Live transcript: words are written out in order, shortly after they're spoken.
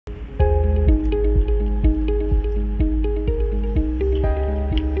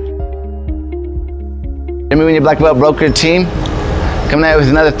Jimmy and your Black Belt Broker team coming out with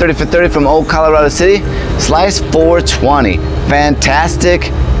another 30 for 30 from Old Colorado City. Slice 420.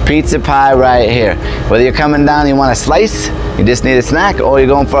 Fantastic pizza pie right here. Whether you're coming down and you want a slice, you just need a snack, or you're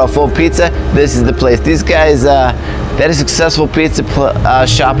going for a full pizza, this is the place. These guys, they had a successful pizza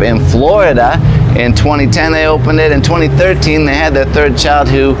shop in Florida. In 2010 they opened it. In 2013 they had their third child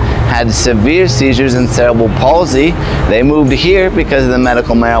who had severe seizures and cerebral palsy. They moved here because of the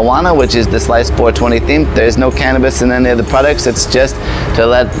medical marijuana, which is the Slice 420 theme. There's no cannabis in any of the products. It's just to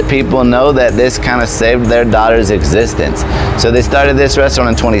let people know that this kind of saved their daughter's existence. So they started this restaurant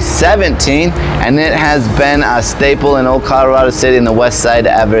in 2017, and it has been a staple in Old Colorado City in the West Side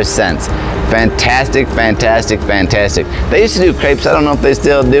ever since. Fantastic, fantastic, fantastic. They used to do crepes. I don't know if they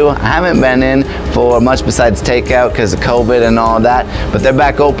still do. I haven't been in for much besides takeout because of COVID and all that, but they're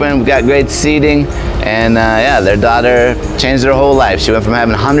back open. We've got great seating, and yeah, their daughter changed her whole life. She went from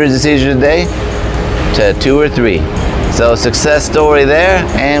having hundreds of seizures a day to 2 or 3. So success story there,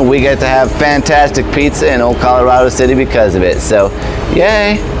 and we get to have fantastic pizza in Old Colorado City because of it. So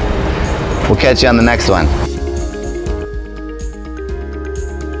yay. We'll catch you on the next one.